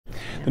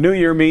The new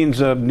year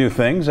means new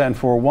things, and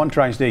for one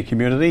tri-state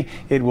community,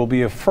 it will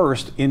be a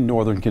first in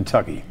northern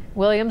Kentucky.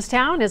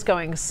 Williamstown is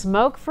going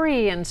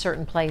smoke-free in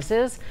certain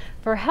places.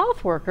 For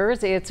health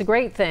workers, it's a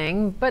great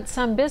thing, but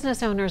some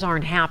business owners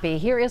aren't happy.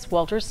 Here is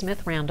Walter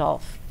Smith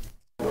Randolph.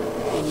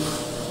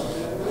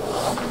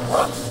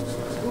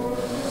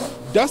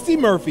 Dusty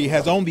Murphy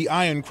has owned the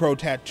Iron Crow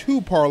Tattoo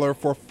Parlor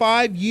for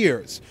 5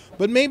 years,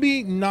 but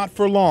maybe not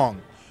for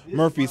long.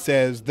 Murphy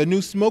says the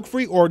new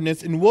smoke-free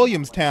ordinance in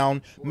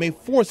Williamstown may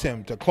force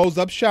him to close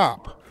up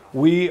shop.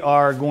 We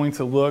are going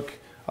to look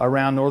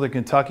around northern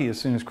Kentucky as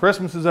soon as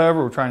Christmas is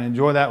over. We're trying to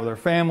enjoy that with our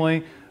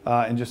family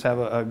and just have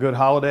a good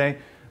holiday.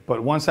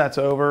 But once that's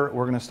over,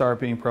 we're going to start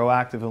being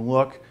proactive and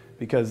look,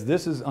 because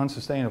this is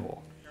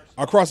unsustainable.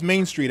 Across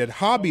Main Street at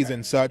Hobbies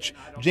and such,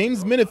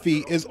 James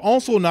Menifee is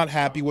also not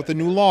happy with the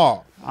new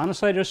law.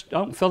 Honestly, I just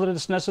don't feel that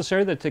it's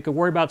necessary that they could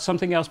worry about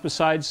something else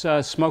besides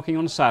smoking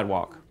on the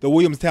sidewalk. The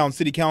Williamstown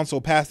City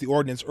Council passed the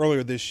ordinance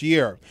earlier this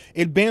year.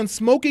 It bans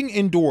smoking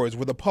indoors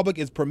where the public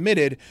is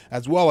permitted,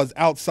 as well as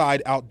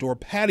outside outdoor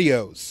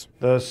patios.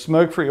 The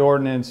smoke-free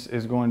ordinance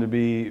is going to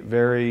be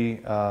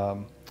very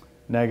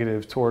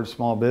negative towards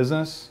small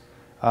business,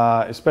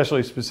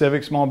 especially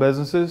specific small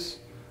businesses.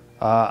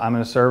 I'm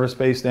in a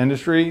service-based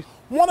industry.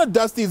 One of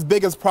Dusty's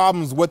biggest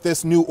problems with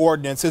this new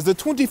ordinance is the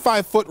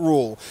 25-foot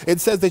rule. It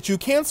says that you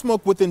can't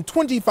smoke within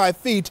 25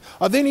 feet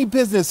of any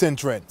business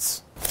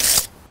entrance.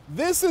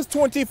 This is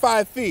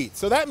 25 feet,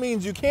 so that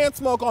means you can't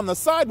smoke on the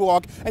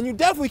sidewalk, and you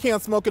definitely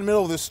can't smoke in the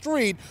middle of the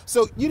street,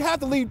 so you'd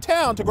have to leave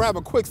town to grab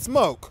a quick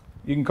smoke.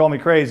 You can call me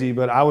crazy,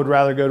 but I would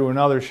rather go to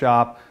another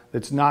shop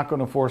that's not going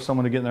to force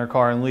someone to get in their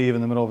car and leave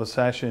in the middle of a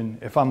session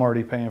if I'm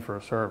already paying for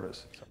a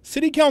service.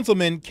 City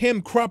Councilman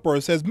Kim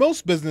Krupper says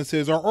most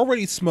businesses are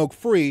already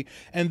smoke-free,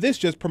 and this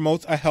just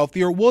promotes a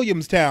healthier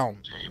Williamstown.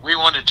 We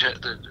wanted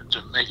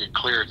to make it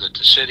clear that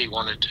the city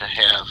wanted to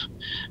have,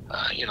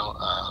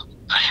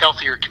 a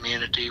healthier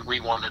community. We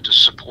wanted to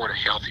support a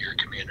healthier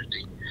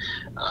community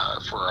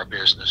for our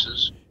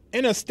businesses.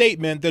 In a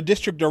statement, the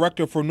district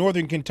director for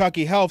Northern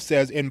Kentucky Health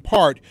says, in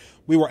part,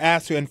 we were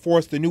asked to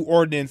enforce the new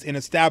ordinance in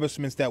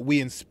establishments that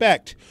we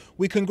inspect.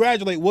 We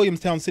congratulate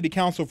Williamstown City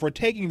Council for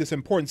taking this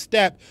important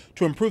step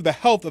to improve the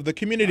health of the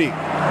community.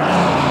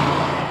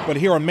 But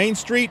here on Main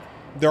Street,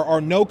 there are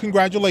no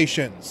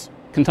congratulations.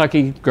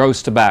 Kentucky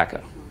grows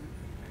tobacco.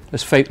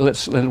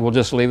 We'll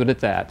just leave it at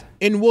that.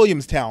 In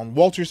Williamstown,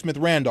 Walter Smith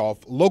Randolph,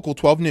 Local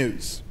 12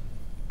 News.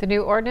 The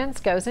new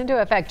ordinance goes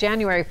into effect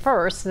January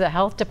 1st. The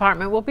health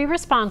department will be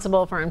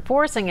responsible for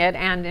enforcing it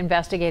and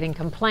investigating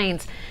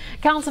complaints.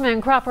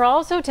 Councilman Cropper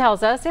also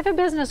tells us if a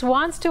business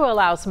wants to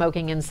allow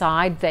smoking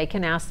inside, they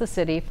can ask the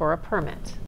city for a permit.